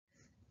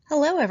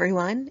Hello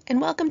everyone,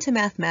 and welcome to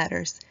Math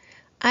Matters.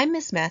 I'm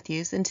Miss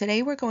Matthews, and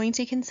today we're going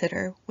to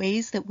consider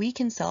ways that we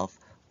can solve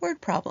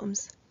word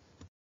problems.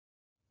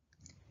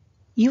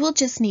 You will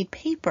just need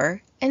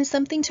paper and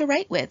something to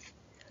write with.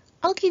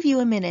 I'll give you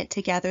a minute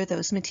to gather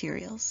those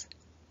materials.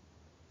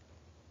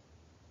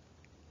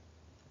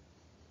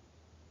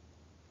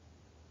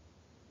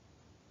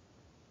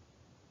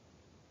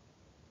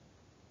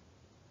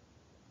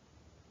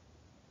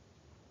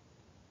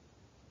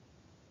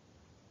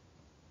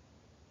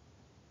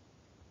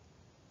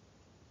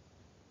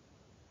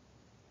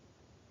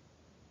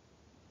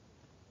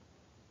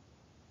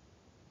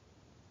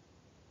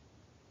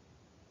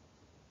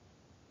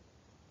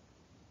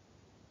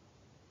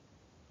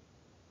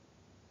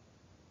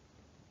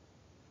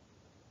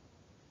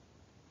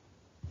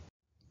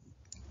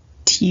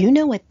 Do you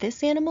know what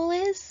this animal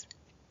is?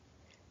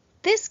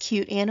 This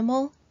cute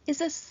animal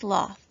is a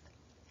sloth.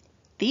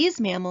 These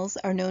mammals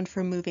are known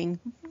for moving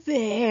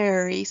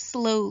very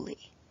slowly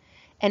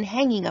and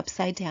hanging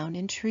upside down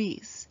in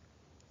trees.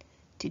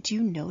 Did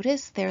you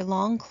notice their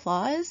long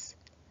claws?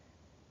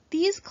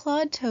 These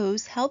clawed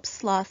toes help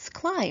sloths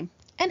climb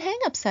and hang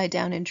upside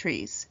down in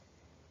trees.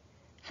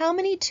 How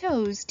many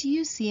toes do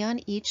you see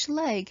on each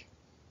leg?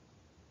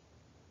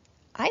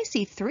 I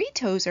see 3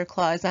 toes or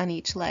claws on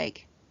each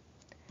leg.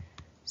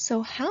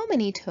 So how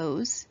many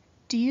toes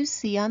do you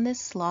see on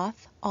this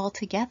sloth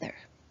altogether?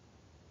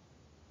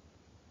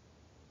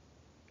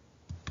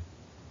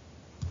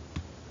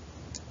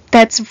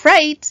 That's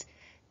right!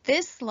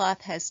 This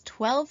sloth has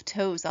 12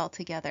 toes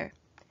altogether.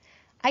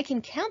 I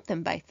can count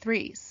them by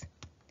threes.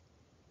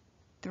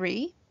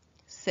 3,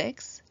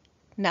 6,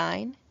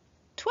 9,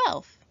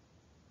 12.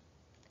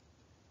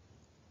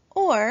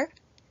 Or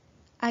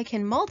I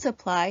can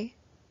multiply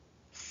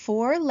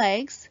 4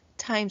 legs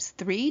times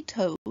 3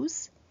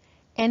 toes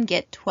and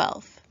get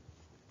 12.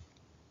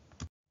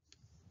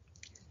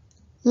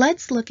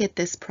 Let's look at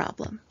this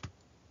problem.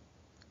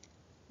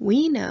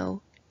 We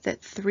know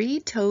that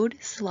 3-toed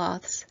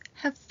sloths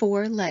have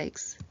 4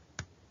 legs.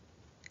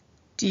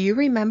 Do you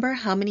remember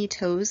how many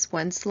toes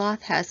one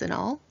sloth has in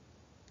all?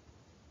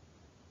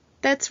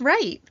 That's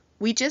right!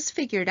 We just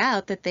figured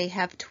out that they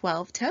have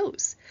 12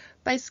 toes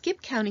by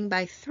skip counting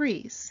by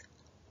threes,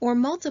 or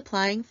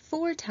multiplying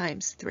 4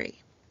 times 3.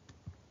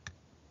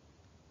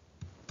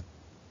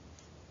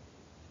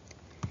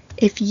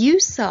 If you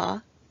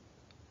saw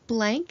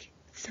blank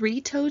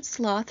 3-toed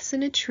sloths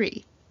in a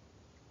tree,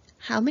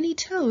 how many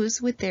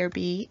toes would there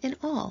be in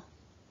all?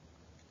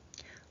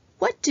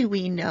 What do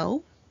we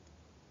know?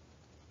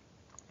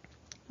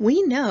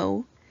 We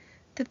know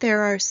that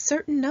there are a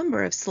certain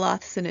number of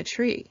sloths in a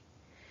tree,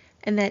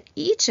 and that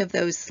each of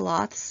those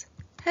sloths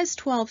has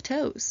 12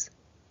 toes.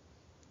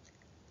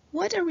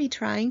 What are we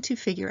trying to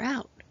figure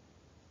out?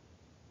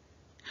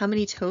 How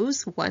many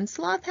toes one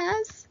sloth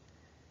has?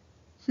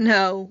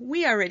 No,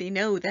 we already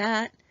know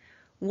that.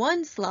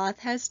 One sloth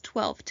has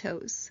 12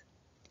 toes.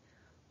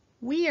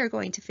 We are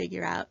going to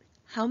figure out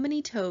how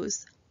many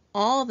toes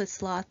all the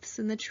sloths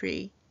in the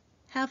tree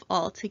have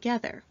all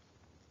together.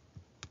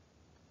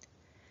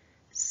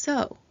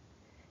 So,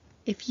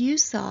 if you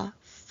saw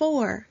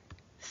 4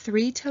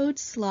 3-toed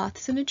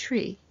sloths in a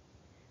tree,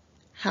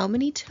 how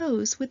many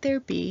toes would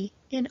there be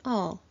in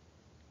all?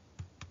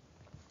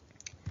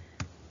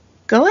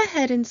 Go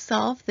ahead and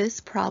solve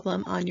this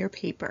problem on your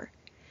paper.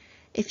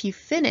 If you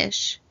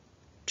finish,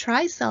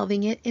 try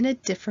solving it in a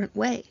different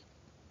way.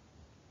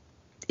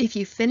 If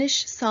you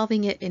finish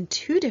solving it in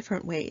 2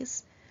 different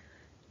ways,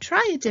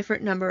 try a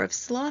different number of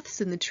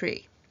sloths in the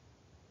tree.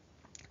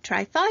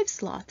 Try 5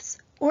 sloths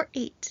or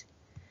 8.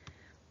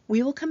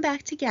 We will come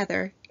back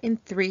together in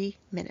 3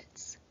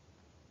 minutes.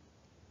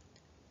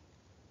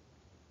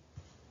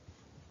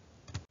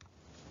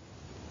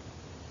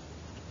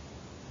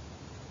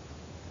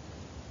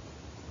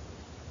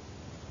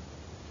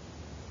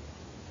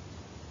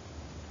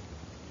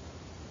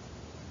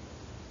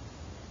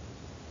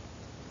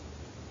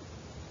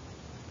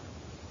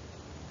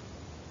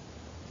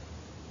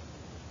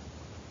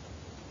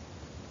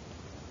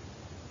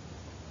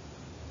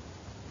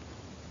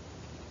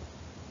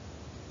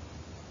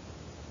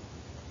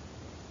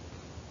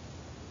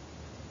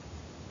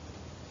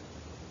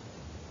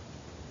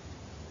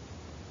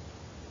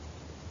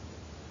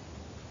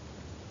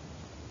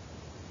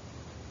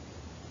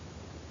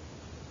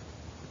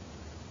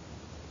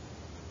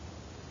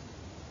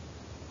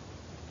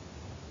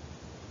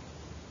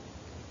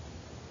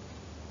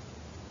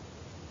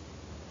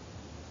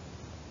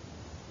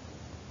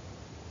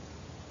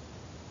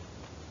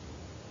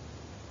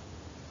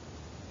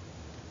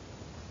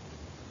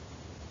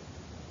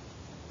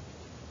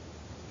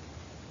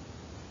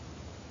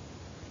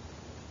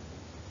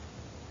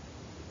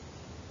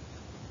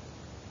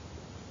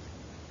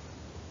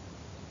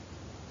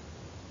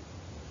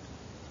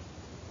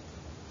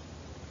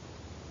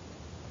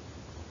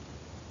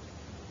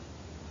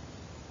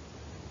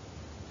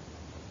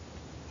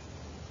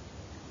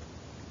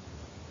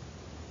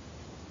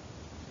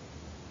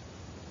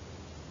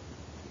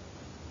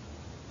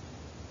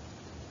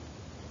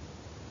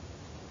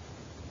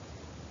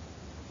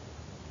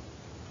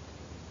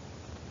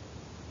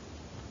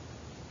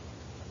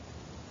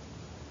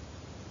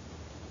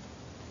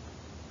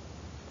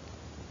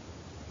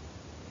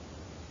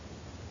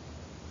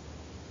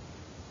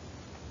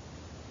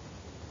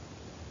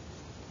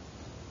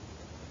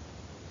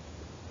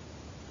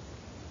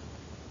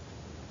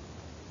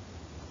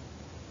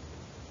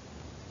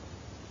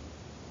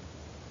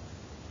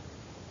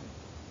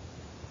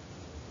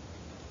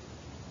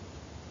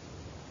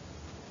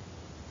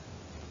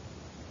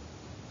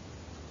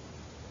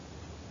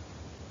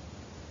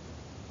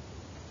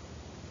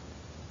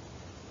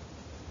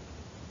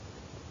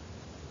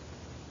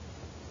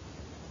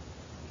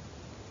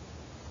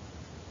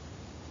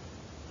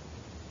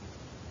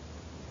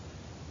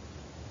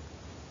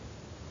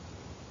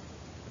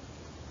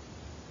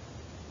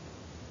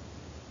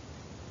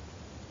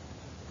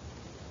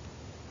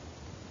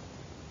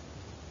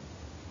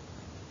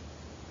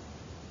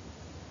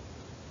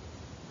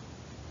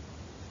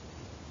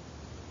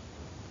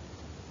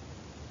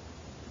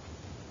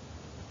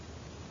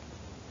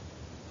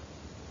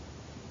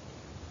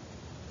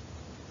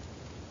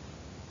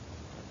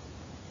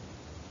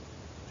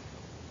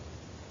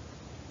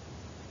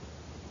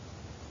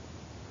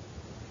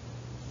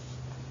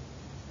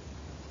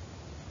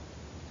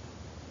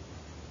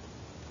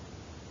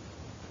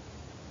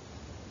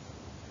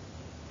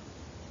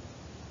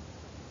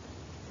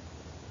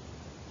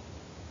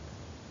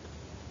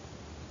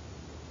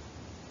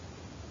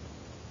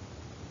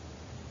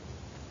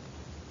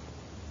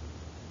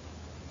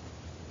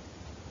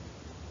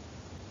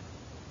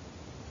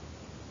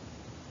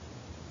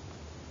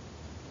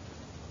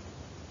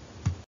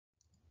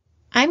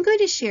 I'm going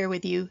to share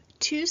with you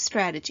two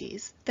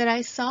strategies that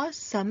I saw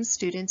some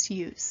students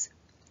use.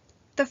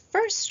 The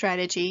first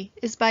strategy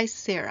is by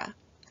Sarah.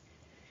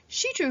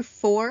 She drew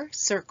 4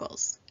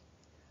 circles.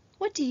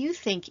 What do you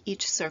think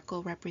each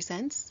circle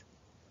represents?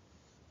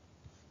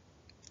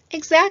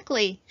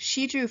 Exactly!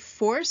 She drew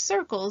 4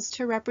 circles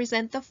to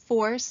represent the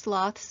 4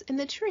 sloths in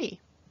the tree.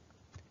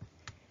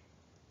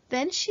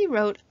 Then she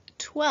wrote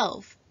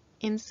 12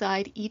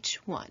 inside each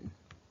one.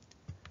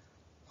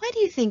 Why do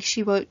you think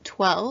she wrote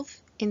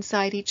 12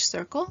 inside each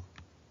circle?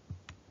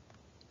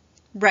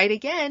 Right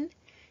again!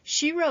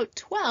 She wrote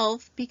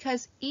 12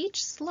 because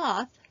each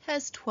sloth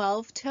has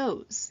 12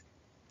 toes.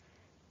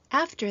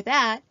 After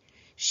that,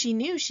 she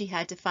knew she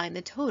had to find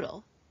the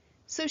total,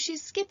 so she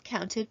skip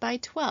counted by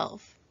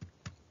 12.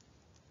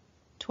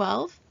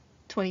 12,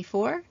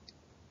 24,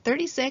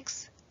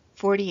 36,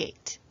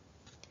 48.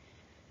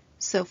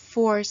 So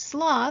 4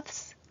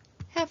 sloths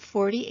have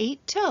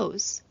 48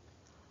 toes,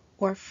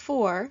 or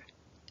 4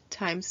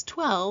 times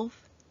 12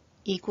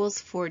 equals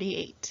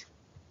 48.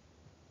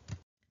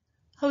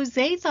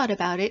 Jose thought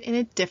about it in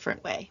a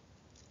different way.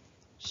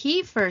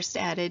 He first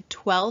added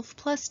 12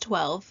 plus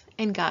 12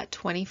 and got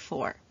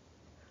 24.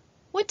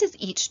 What does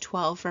each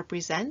 12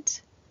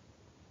 represent?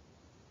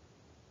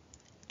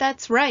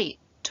 That's right,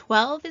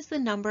 12 is the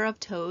number of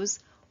toes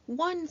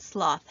one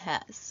sloth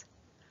has.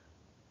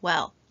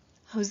 Well,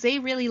 Jose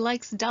really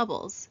likes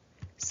doubles,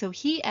 so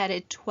he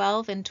added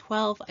 12 and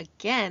 12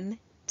 again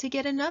to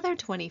get another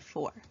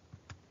 24.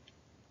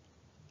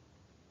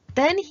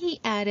 Then he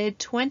added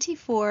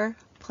 24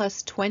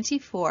 plus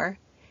 24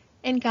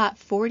 and got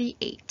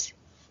 48.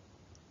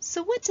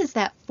 So what does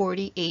that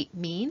 48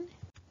 mean?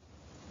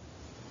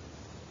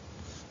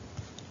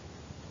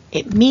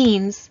 It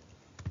means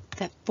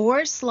that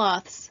 4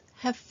 sloths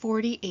have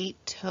 48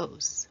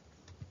 toes.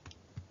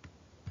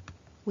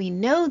 We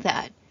know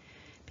that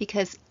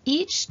because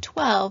each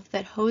 12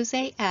 that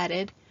Jose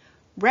added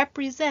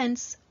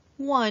represents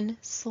 1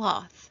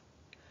 sloth.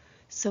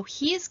 So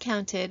he has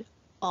counted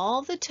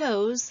all the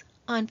toes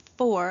on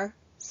 4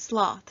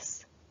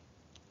 sloths.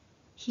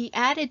 He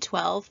added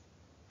 12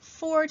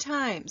 4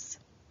 times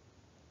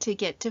to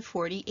get to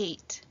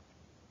 48.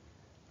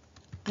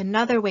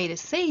 Another way to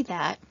say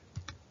that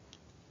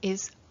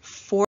is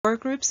 4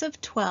 groups of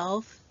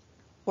 12,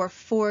 or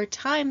 4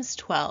 times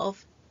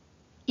 12,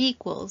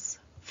 equals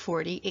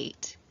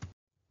 48.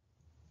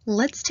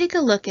 Let's take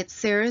a look at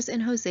Sarah's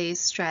and Jose's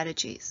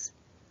strategies.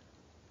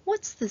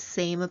 What's the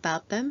same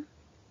about them?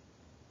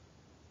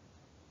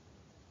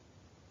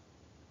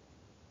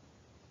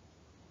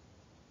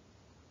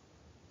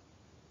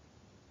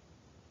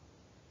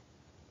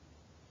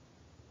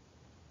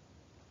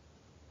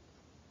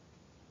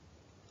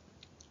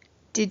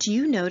 Did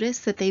you notice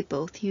that they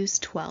both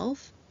used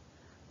 12?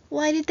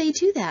 Why did they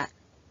do that?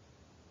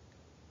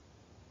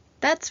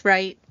 That's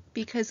right,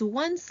 because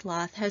one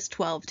sloth has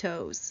 12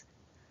 toes.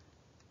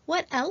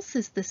 What else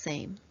is the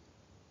same?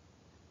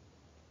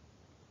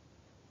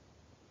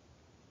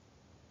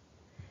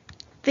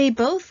 They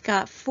both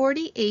got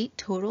 48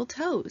 total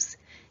toes.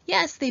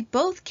 Yes, they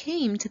both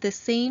came to the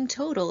same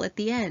total at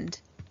the end.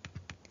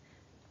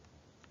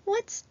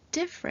 What's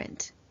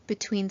different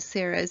between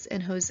Sarah's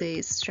and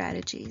Jose's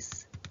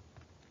strategies?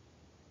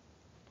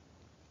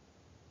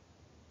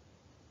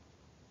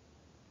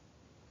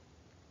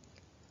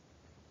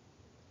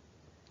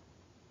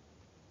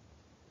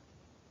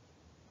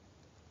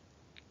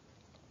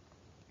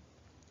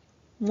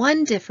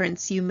 One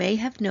difference you may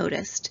have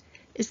noticed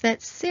is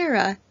that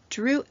Sarah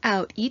drew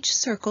out each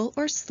circle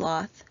or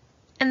sloth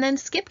and then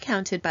skip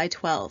counted by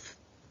 12,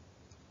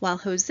 while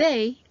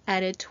Jose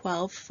added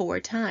 12 4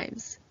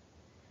 times.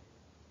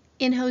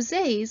 In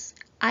Jose's,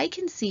 I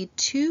can see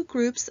 2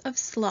 groups of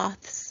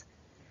sloths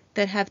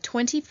that have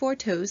 24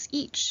 toes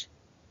each.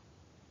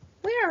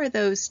 Where are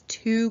those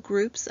 2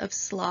 groups of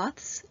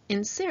sloths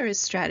in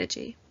Sarah's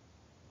strategy?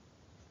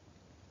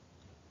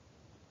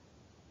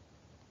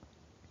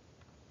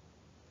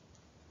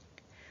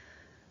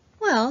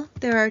 Well,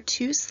 there are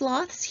 2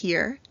 sloths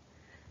here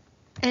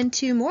and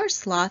 2 more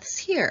sloths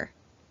here.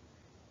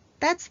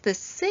 That's the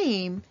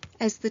same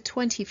as the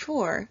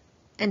 24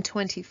 and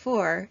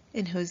 24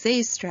 in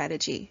Jose's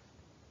strategy,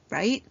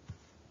 right?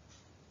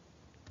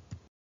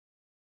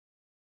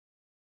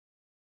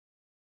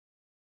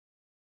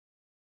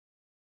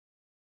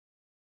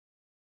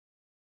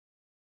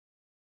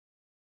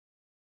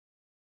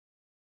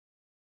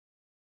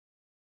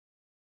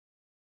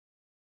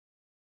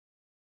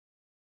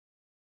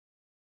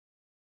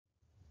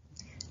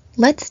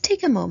 Let's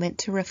take a moment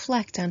to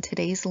reflect on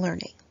today's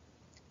learning.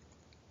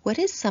 What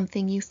is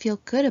something you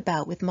feel good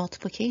about with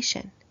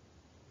multiplication?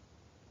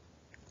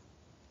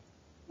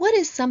 What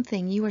is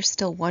something you are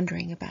still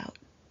wondering about?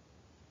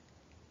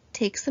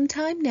 Take some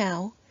time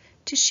now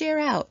to share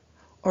out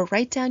or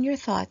write down your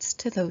thoughts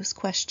to those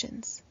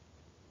questions.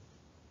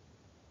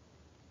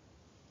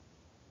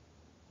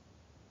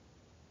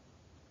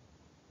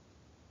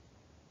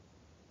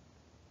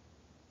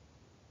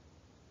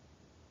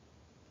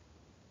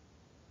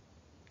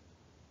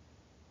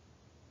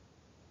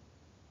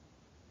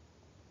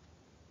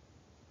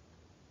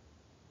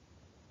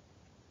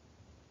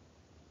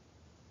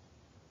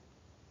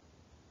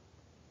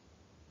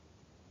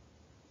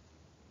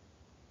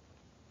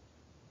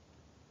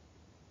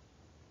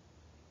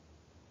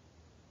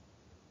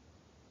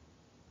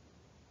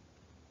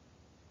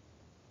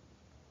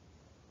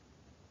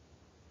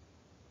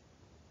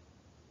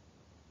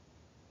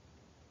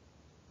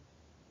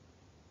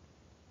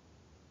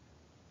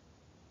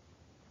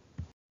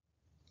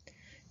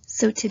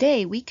 So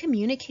today we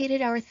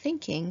communicated our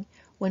thinking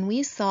when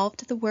we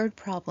solved the word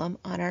problem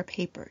on our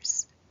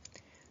papers.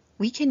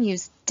 We can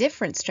use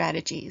different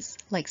strategies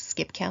like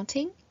skip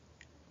counting,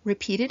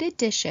 repeated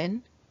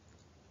addition,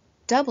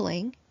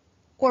 doubling,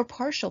 or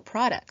partial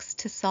products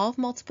to solve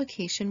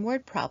multiplication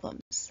word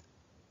problems.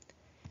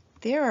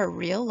 There are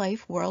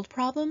real-life world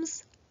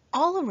problems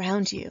all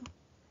around you.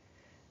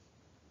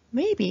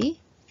 Maybe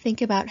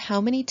think about how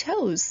many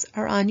toes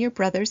are on your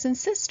brothers and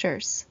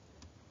sisters,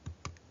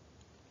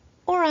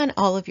 or on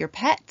all of your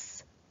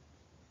pets,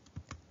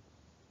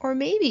 or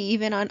maybe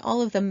even on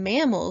all of the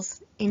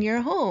mammals in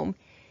your home,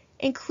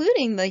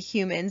 including the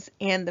humans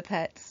and the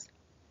pets.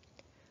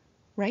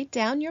 Write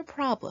down your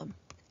problem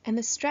and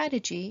the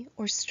strategy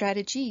or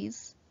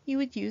strategies you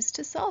would use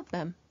to solve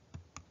them.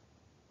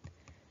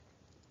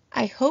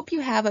 I hope you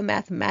have a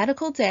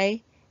mathematical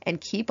day and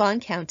keep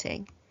on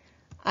counting.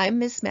 I'm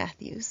Miss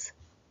Matthews.